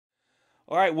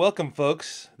All right, welcome,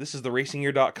 folks. This is the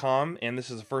RacingYear.com, and this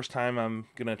is the first time I'm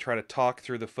going to try to talk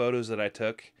through the photos that I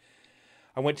took.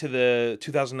 I went to the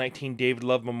 2019 David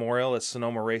Love Memorial at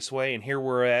Sonoma Raceway, and here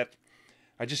we're at.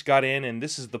 I just got in, and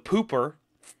this is the Pooper.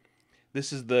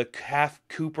 This is the half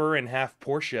Cooper and half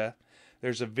Porsche.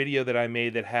 There's a video that I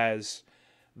made that has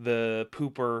the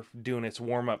Pooper doing its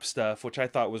warm-up stuff, which I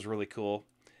thought was really cool.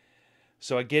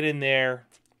 So I get in there,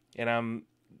 and I'm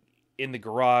in the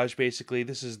garage, basically.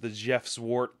 This is the Jeff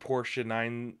Zwart Porsche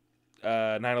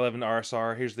 911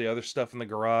 RSR. Here's the other stuff in the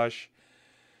garage.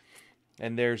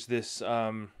 And there's this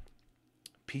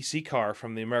PC car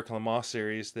from the American Le Mans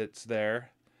series that's there.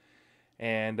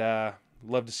 And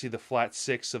love to see the flat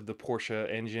six of the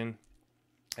Porsche engine.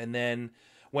 And then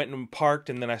went and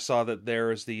parked, and then I saw that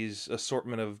there is these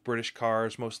assortment of British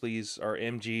cars. Most of these are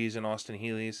MGs and Austin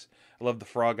Healey's. I love the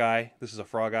Frog Eye. This is a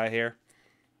Frog Eye here.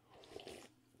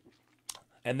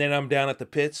 And then I'm down at the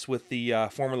pits with the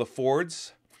Formula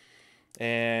Fords.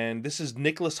 And this is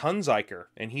Nicholas Hunziker.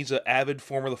 And he's an avid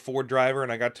Formula Ford driver,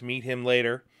 and I got to meet him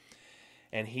later.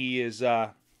 And he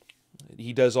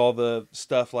does all the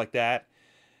stuff like that.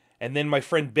 And then my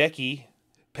friend Becky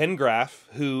Pengraff,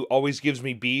 who always gives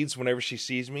me beads whenever she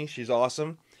sees me. She's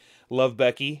awesome. Love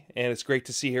Becky. And it's great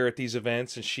to see her at these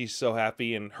events, and she's so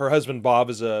happy. And her husband Bob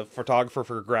is a photographer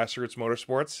for Grassroots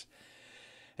Motorsports.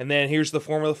 And then here's the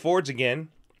Formula Fords again,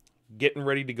 getting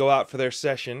ready to go out for their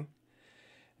session.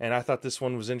 And I thought this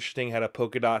one was interesting, had a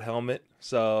polka dot helmet.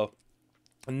 So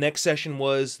the next session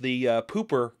was the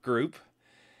Pooper group.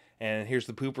 And here's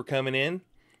the Pooper coming in.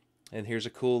 And here's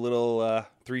a cool little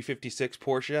 356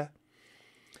 Porsche.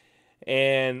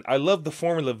 And I love the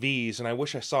Formula Vs, and I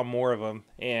wish I saw more of them.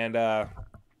 And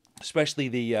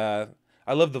especially I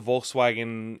love the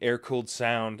Volkswagen air-cooled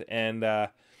sound. And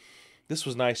this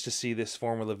was nice to see this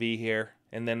Formula V here.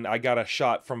 And then I got a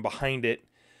shot from behind it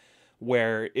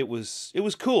where it was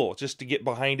cool just to get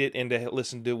behind it and to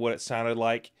listen to what it sounded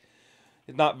like.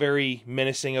 It's not very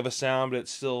menacing of a sound, but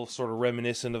it's still sort of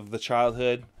reminiscent of the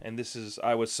childhood. And this is,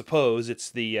 I would suppose, it's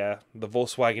the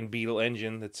Volkswagen Beetle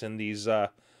engine that's in these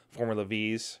Formula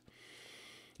Vs.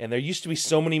 And there used to be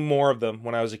so many more of them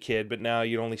when I was a kid, but now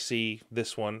you only see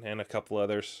this one and a couple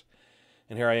others.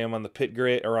 And here I am on the pit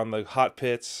grid, or on the hot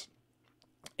pits.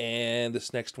 And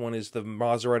this next one is the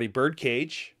Maserati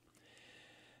Birdcage.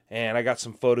 And I got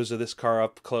some photos of this car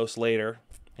up close later.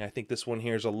 And I think this one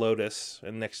here is a Lotus,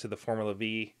 and next to the Formula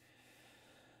V.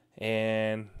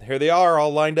 And here they are,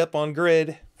 all lined up on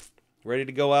grid, ready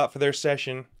to go out for their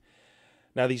session.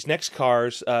 Now these next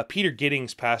cars, Peter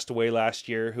Giddings passed away last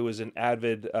year, who was an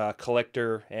avid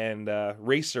collector and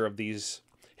racer of these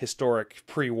historic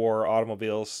pre-war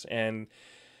automobiles. And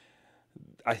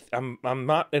I'm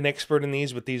not an expert in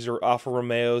these, but these are Alfa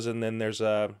Romeos, and then there's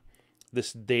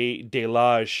this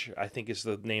Delage, I think is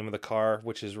the name of the car,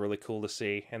 which is really cool to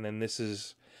see. And then this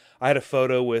is, I had a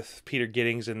photo with Peter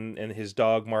Giddings and his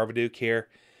dog Marmaduke here,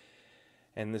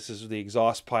 and this is the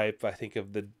exhaust pipe, I think,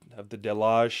 of the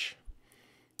Delage.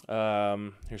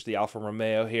 Here's the Alfa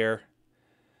Romeo here.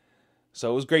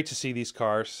 So it was great to see these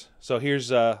cars. So here's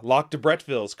Loch de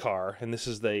Bretteville's car, and this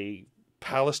is the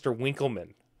Pallister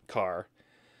Winkleman car.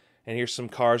 And here's some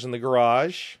cars in the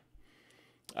garage.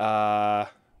 What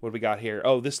do we got here?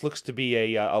 Oh, this looks to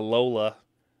be a Lola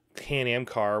Can-Am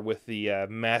car with the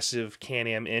massive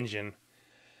Can-Am engine.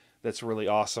 That's really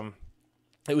awesome.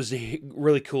 It was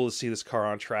really cool to see this car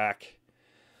on track.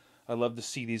 I love to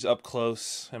see these up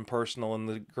close and personal in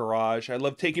the garage. I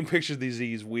love taking pictures of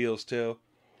these wheels too.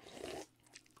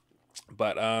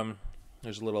 But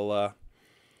there's a little, I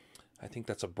think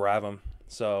that's a Bravum.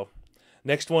 So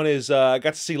next one is, I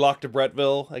got to see Loch de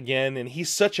Bretteville again, and he's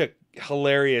such a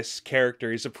hilarious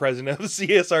character. He's the president of the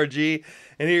CSRG,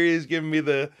 and here he is giving me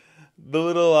the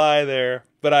little eye there.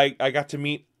 But I got to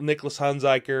meet Nicholas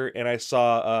Hunziker, and I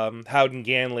saw Howden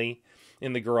Ganley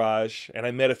in the garage, and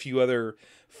I met a few other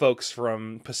folks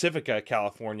from Pacifica,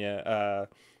 California,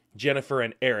 Jennifer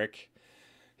and Eric,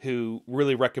 who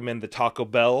really recommend the Taco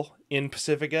Bell in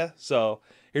Pacifica. So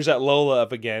here's that Lola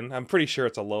up again. I'm pretty sure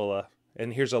it's a Lola.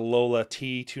 And here's a Lola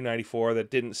T294 that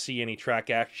didn't see any track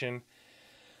action.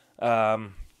 I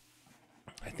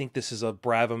think this is a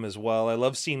Bravum as well. I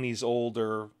love seeing these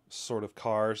older sort of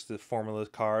cars, the Formula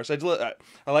cars. I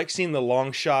like seeing the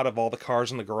long shot of all the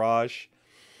cars in the garage.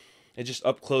 And just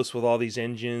up close with all these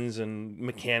engines and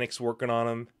mechanics working on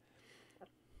them.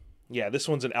 Yeah, this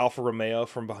one's an Alfa Romeo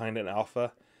from behind an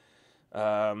Alfa.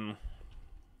 I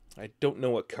don't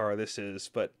know what car this is,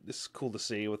 but this is cool to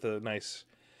see with a nice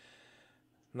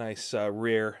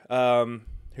rear.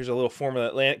 Here's a little Formula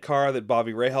Atlantic car that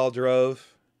Bobby Rahal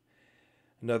drove.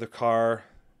 Another car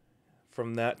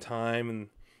from that time,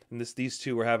 and these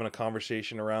two were having a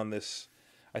conversation around this.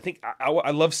 I think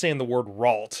I love saying the word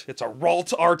Ralt. It's a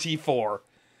Ralt RT4.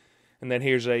 And then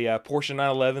here's a Porsche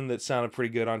 911 that sounded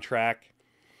pretty good on track.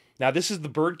 Now this is the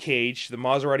birdcage, the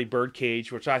Maserati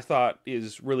birdcage, which I thought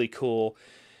is really cool.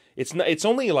 It's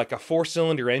only like a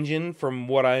 4-cylinder engine from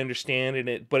what I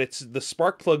understand, but it's the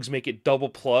spark plugs make it double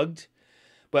plugged.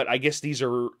 But I guess these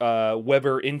are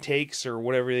Weber intakes or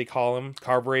whatever they call them,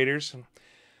 carburetors.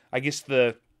 I guess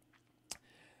they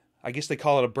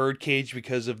call it a birdcage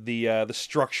because of the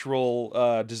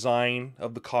structural design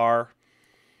of the car.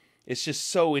 It's just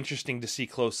so interesting to see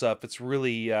close up. It's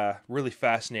really really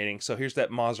fascinating. So here's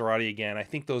that Maserati again. I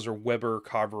think those are Weber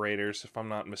carburetors, if I'm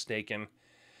not mistaken.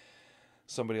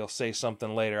 Somebody will say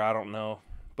something later. I don't know.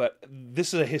 But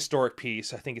this is a historic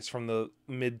piece. I think it's from the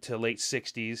mid to late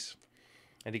 60s.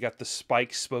 And you got the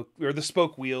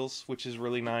spoke wheels, which is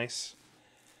really nice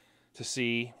to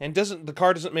see. And the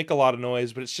car doesn't make a lot of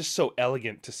noise, but it's just so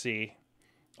elegant to see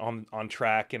on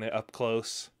track and up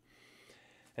close.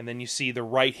 And then you see the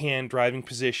right-hand driving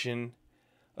position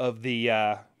of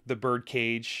the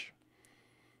birdcage,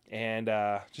 and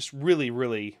just really,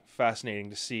 really fascinating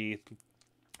to see.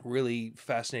 Really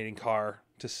fascinating car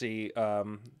to see.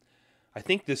 I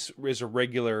think this is a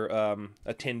regular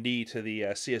attendee to the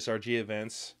CSRG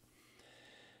events,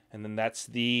 and then that's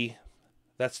the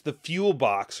fuel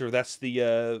box, or that's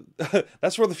the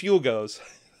that's where the fuel goes.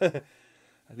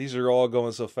 These are all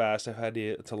going so fast. I've had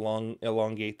to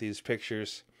elongate these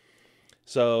pictures.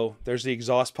 So there's the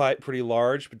exhaust pipe, pretty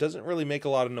large, but doesn't really make a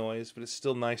lot of noise. But it's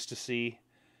still nice to see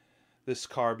this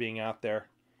car being out there.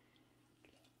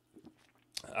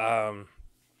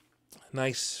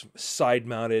 Nice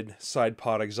side-mounted side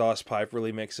pod exhaust pipe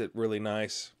really makes it really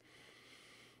nice.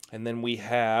 And then we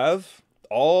have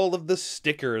all of the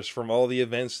stickers from all the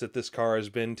events that this car has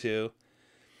been to.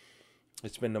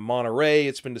 It's been to Monterey,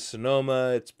 it's been to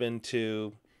Sonoma, it's been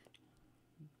to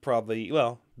probably,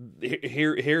 well,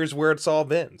 here's where it's all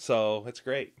been. So it's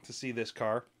great to see this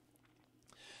car.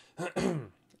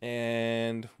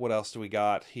 And what else do we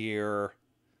got here?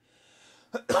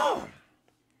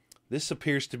 This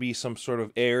appears to be some sort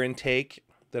of air intake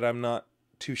that I'm not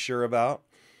too sure about.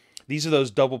 These are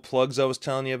those double plugs I was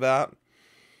telling you about.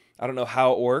 I don't know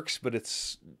how it works, but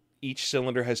each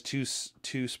cylinder has two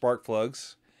spark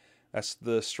plugs. That's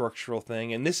the structural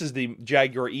thing. And this is the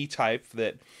Jaguar E-Type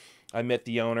that I met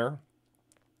the owner.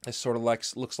 It sort of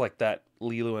looks like that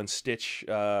Lilo and Stitch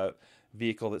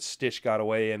vehicle that Stitch got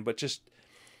away in, but just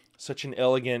such an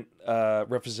elegant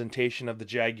representation of the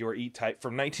Jaguar E-Type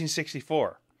from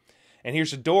 1964. And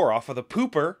here's a door off of the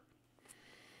Pooper.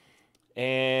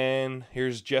 And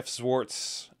here's Jeff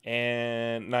Zwartz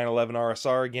and 911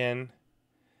 RSR again.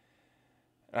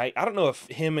 I don't know if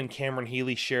him and Cameron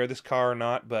Healy share this car or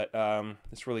not, but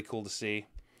it's really cool to see.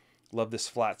 Love this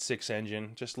flat 6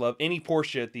 engine. Just love any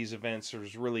Porsche at these events.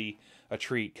 Is really a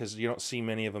treat because you don't see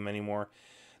many of them anymore.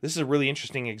 This is a really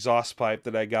interesting exhaust pipe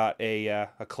that I got a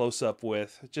close-up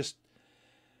with. Just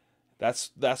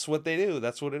that's what they do.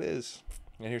 That's what it is.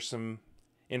 And here's some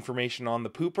information on the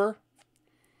Pooper.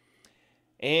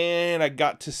 And I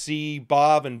got to see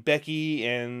Bob and Becky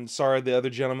and, sorry, the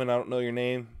other gentleman, I don't know your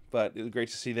name, but it was great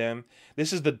to see them.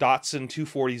 This is the Datsun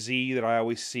 240Z that I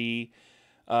always see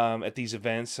at these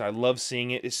events. I love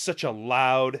seeing it. It's such a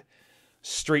loud,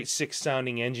 straight 6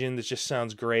 sounding engine that just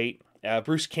sounds great.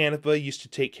 Bruce Canepa used to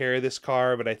take care of this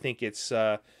car, but I think it's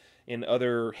in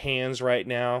other hands right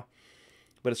now.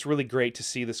 But it's really great to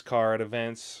see this car at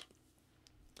events.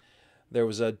 There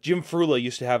was Jim Frula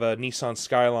used to have a Nissan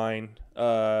Skyline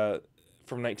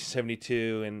from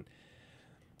 1972, and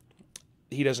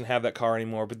he doesn't have that car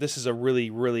anymore. But this is a really,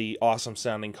 really awesome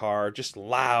sounding car. Just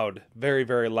loud, very,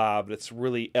 very loud. But it's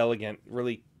really elegant,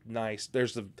 really nice.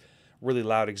 There's the really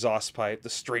loud exhaust pipe, the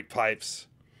straight pipes.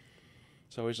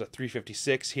 So there's a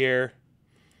 356 here.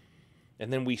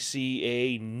 And then we see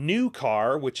a new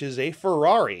car, which is a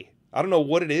Ferrari. I don't know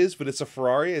what it is, but it's a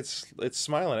Ferrari. It's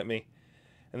smiling at me.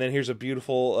 And then here's a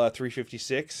beautiful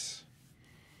 356.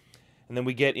 And then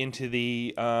we get into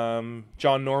the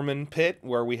John Norman pit,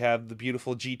 where we have the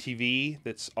beautiful GTV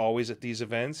that's always at these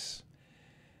events.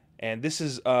 And this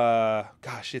is,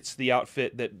 it's the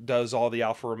outfit that does all the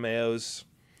Alfa Romeos.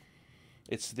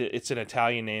 It's an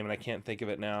Italian name, and I can't think of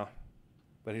it now.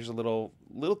 But here's a little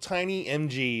tiny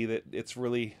MG that it's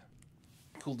really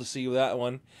cool to see with that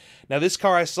one. Now this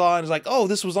car I saw and was like, oh,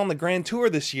 this was on the Grand Tour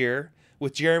this year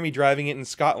with Jeremy driving it in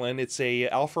Scotland. It's a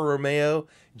Alfa Romeo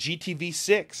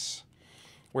GTV6,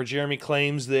 where Jeremy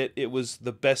claims that it was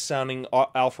the best sounding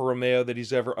Alfa Romeo that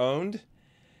he's ever owned.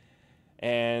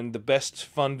 And the best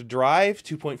fun to drive,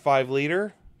 2.5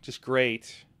 liter, Just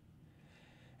great.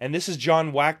 And this is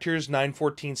John Wachter's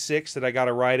 914-6 that I got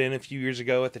a ride in a few years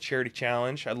ago at the Charity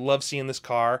Challenge. I love seeing this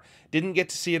car. Didn't get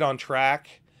to see it on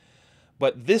track,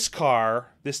 but this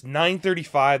car, this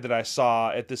 935 that I saw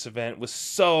at this event, was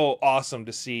so awesome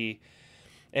to see.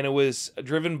 And it was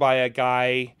driven by a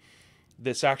guy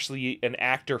that's actually an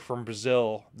actor from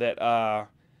Brazil that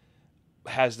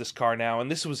has this car now.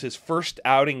 And this was his first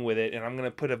outing with it. And I'm going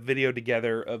to put a video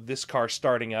together of this car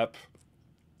starting up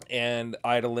and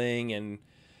idling and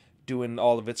doing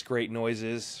all of its great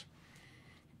noises.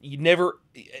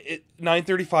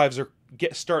 935s are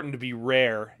starting to be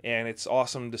rare, and it's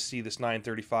awesome to see this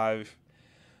 935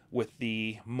 with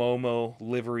the Momo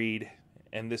liveried,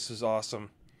 and this is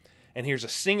awesome. And here's a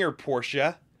Singer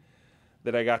Porsche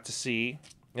that I got to see,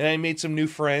 and I made some new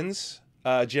friends,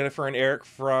 Jennifer and Eric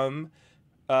from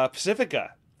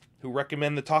Pacifica, who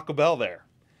recommend the Taco Bell there.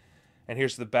 And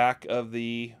here's the back of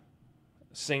the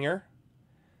Singer.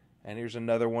 And here's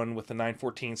another one with the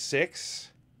 914-6.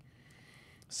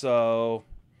 So,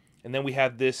 and then we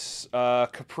have this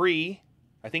Capri.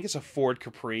 I think it's a Ford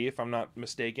Capri, if I'm not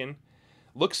mistaken.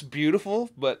 Looks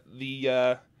beautiful, but the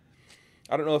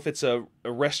I don't know if it's a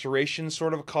restoration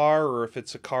sort of a car or if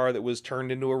it's a car that was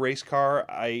turned into a race car.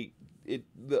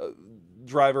 The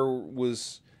driver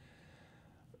was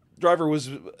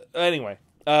anyway.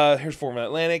 Here's Formula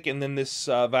Atlantic, and then this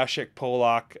Vasek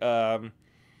Polak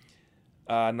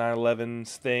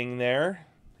 911's thing there.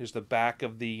 Here's the back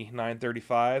of the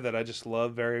 935 that I just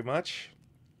love very much.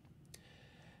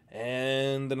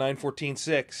 And the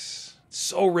 914-6.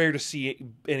 So rare to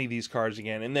see any of these cars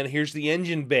again. And then here's the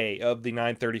engine bay of the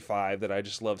 935 that I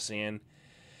just love seeing.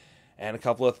 And a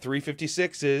couple of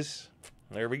 356s.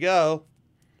 There we go.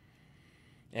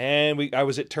 And I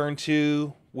was at turn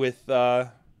 2 with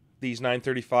these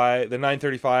 935, the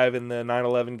 935 and the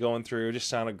 911 going through. It just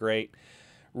sounded great.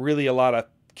 Really a lot of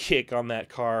kick on that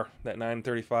car, that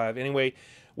 935. Anyway,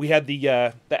 we had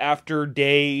the after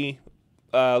day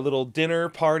little dinner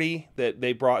party that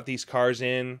they brought these cars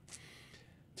in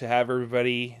to have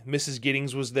everybody. Mrs.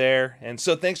 Giddings was there. And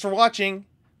so thanks for watching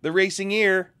The Racing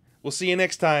Ear. We'll see you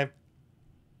next time.